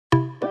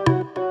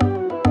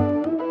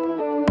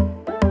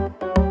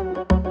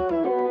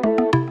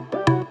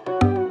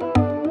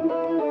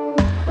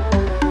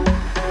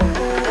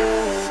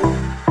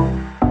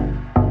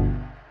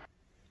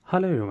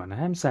Hello everyone,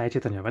 I am Sai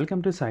Chaitanya.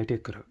 Welcome to Sai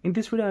Tech Guru. In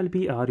this video, I'll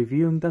be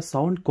reviewing the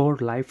Soundcore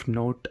Life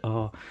Note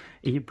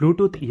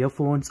Bluetooth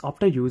earphones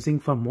after using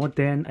for more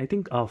than I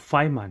think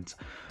 5 months.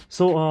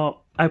 So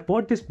I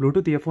bought these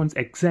Bluetooth earphones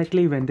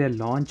exactly when they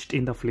launched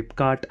in the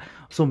Flipkart.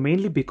 So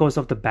mainly because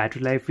of the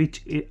battery life,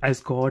 which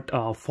has got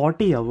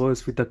 40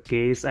 hours with the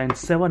case and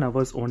 7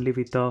 hours only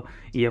with the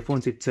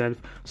earphones itself.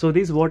 So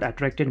this is what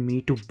attracted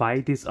me to buy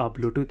these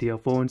Bluetooth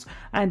earphones,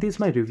 and this is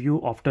my review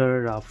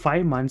after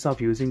 5 months of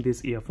using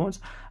these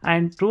earphones.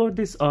 And throughout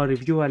this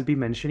review, I'll be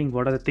mentioning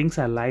what are the things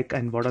I like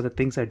and what are the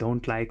things I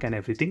don't like and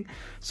everything.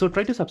 So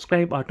try to subscribe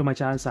to my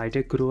channel Sai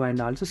Tech Guru,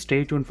 and also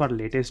stay tuned for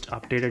latest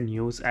updated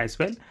news as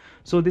well.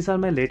 So these are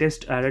my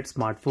latest added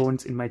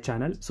smartphones in my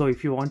channel. So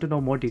if you want to know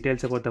more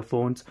details about the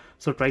phones,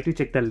 so try to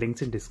check the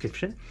links in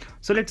description.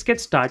 So let's get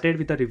started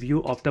with a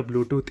review of the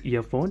Bluetooth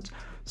earphones.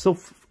 So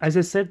as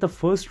I said, the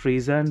first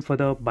reason for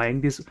the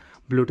buying these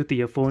Bluetooth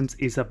earphones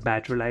is a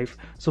battery life.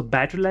 So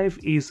battery life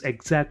is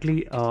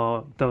exactly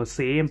the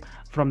same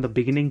from the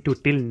beginning to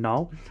till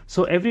now.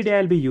 So every day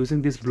I'll be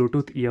using these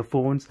Bluetooth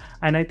earphones,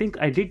 and I think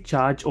I did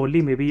charge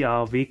only maybe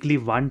weekly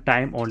one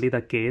time only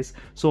the case,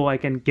 so I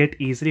can get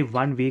easily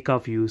 1 week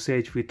of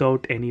usage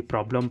without any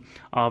problem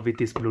with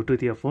these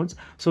Bluetooth earphones.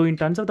 So in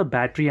terms of the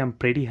battery, I'm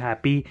pretty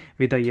happy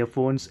with the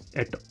earphones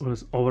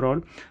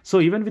overall.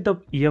 So even with the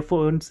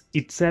earphones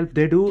itself,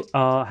 they do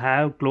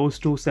have close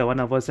to 7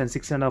 hours and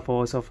 6.5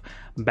 hours of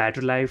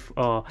battery life,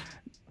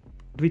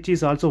 which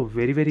is also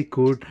very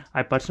good.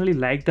 I personally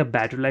like the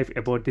battery life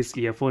about these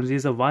earphones. This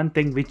is the one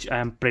thing which I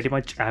am pretty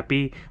much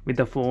happy with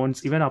the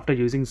phones even after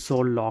using so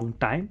long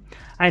time.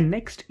 And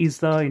next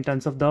is in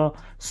terms of the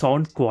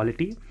sound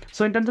quality.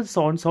 So in terms of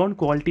sound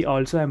quality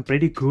also, I'm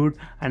pretty good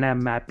and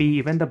I'm happy.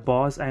 Even the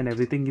bass and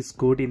everything is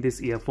good in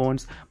these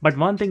earphones. But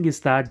one thing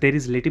is that there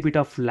is a little bit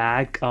of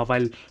lag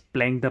while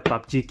playing the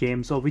PUBG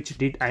game, so which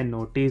did I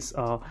notice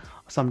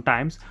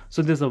sometimes.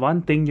 So there's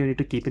one thing you need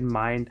to keep in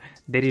mind.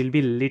 There will be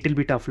a little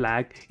bit of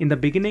lag in the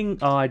beginning.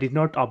 I did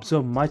not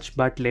observe much,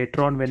 but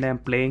later on when I'm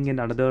playing in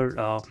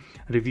another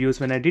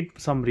reviews, when I did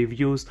some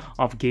reviews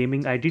of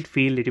gaming, I did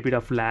feel a little bit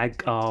of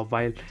lag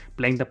while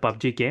playing the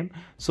PUBG game.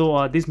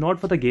 So this is not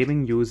for the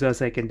gaming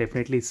users, I can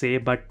definitely say,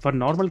 but for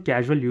normal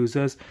casual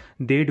users,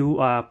 they do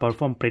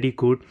perform pretty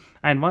good.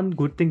 And one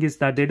good thing is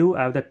that they do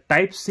have the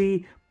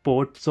Type-C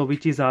port, so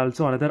which is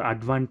also another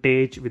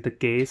advantage with the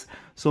case,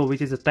 so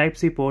which is a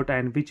Type-C port,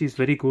 and which is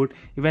very good.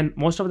 Even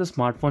most of the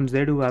smartphones,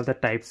 they do have the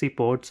Type-C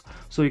ports,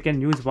 so you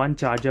can use one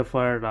charger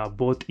for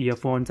both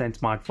earphones and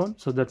smartphone.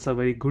 So that's a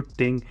very good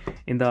thing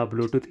in the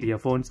Bluetooth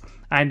earphones.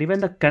 And even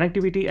the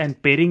connectivity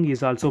and pairing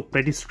is also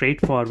pretty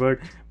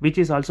straightforward, which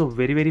is also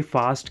very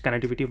fast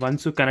connectivity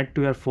once you connect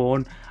to your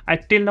phone.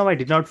 Till now I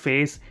did not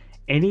face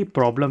any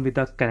problem with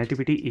the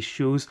connectivity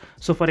issues.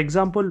 So for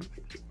example,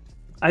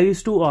 I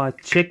used to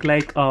check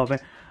like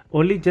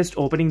only just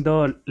opening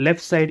the left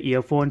side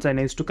earphones, and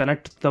I used to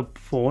connect the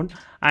phone,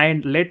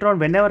 and later on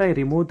whenever I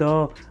remove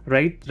the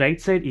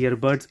right side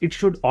earbuds,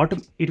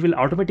 it will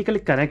automatically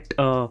connect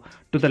to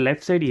the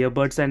left side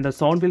earbuds, and the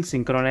sound will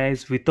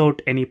synchronize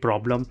without any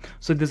problem.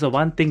 So this is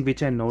one thing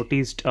which I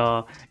noticed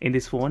in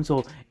this phone,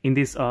 so in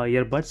this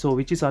earbuds, so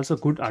which is also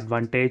good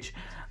advantage.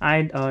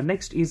 And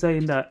next is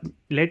in the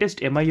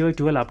latest MIUI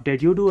 12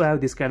 update, you do have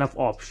this kind of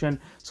option,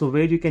 so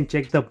where you can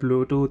check the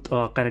Bluetooth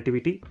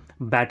connectivity,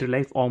 battery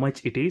life, how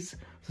much it is,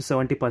 so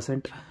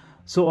 70%.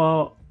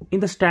 So in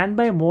the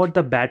standby mode,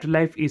 the battery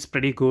life is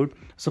pretty good.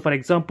 So for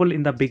example,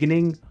 in the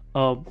beginning,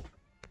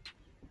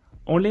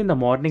 only in the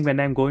morning when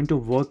I'm going to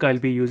work, I'll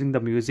be using the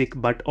music,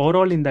 but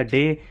overall in the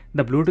day,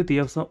 the Bluetooth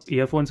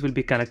earphones will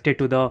be connected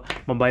to the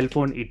mobile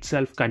phone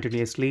itself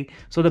continuously.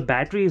 So the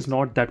battery is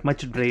not that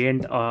much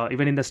drained.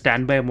 Even in the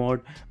standby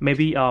mode,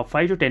 maybe 5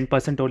 to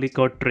 10% only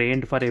got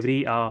drained for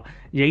every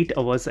 8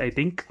 hours, I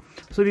think.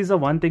 So this is the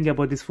one thing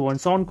about this phone.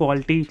 Sound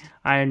quality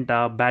and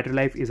battery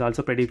life is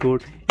also pretty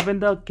good. Even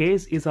the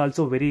case is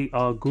also very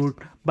good,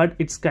 but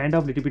it's kind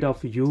of little bit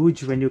of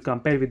huge when you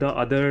compare with the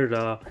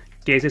other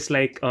cases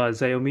like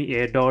Xiaomi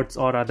AirDots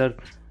or other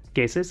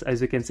cases,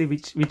 as you can see,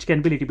 which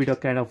can be a little bit of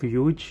kind of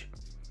huge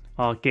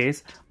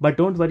case. But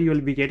don't worry, you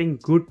will be getting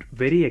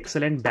very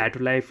excellent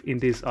battery life in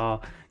this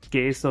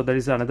case, so there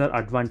is another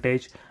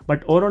advantage.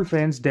 But overall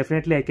friends,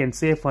 definitely I can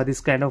say for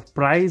this kind of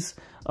price,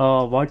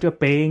 what you're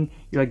paying,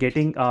 you are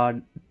getting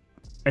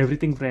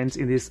everything friends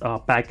in this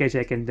package.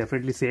 I can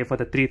definitely say for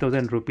the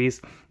 3000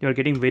 rupees, you're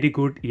getting very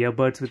good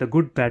earbuds with a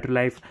good battery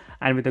life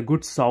and with a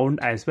good sound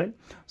as well.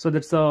 So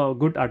that's a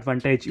good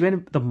advantage.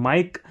 Even the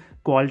mic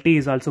quality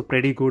is also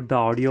pretty good, the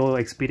audio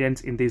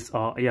experience in these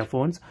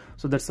earphones,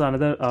 so that's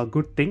another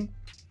good thing.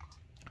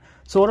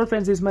 So overall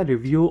friends, this is my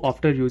review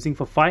after using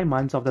for 5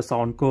 months of the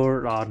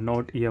Soundcore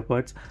Note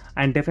earbuds,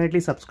 and definitely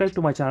subscribe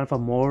to my channel for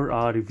more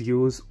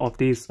reviews of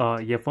these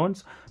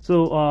earphones.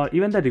 So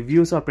even the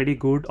reviews are pretty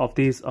good of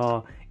these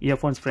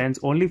earphones friends.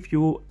 Only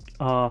few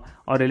are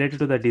related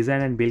to the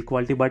design and build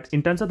quality, but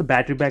in terms of the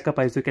battery backup,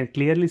 as you can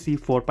clearly see,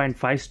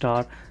 4.5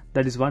 star.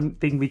 That is one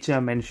thing which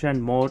I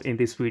mentioned more in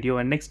this video.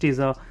 And next is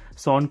a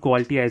sound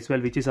quality as well,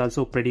 which is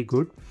also pretty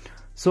good.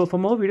 So for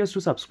more videos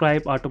to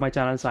subscribe to my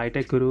channel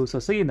SciTech Guru. So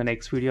see you in the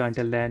next video.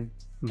 Until then,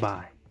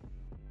 bye.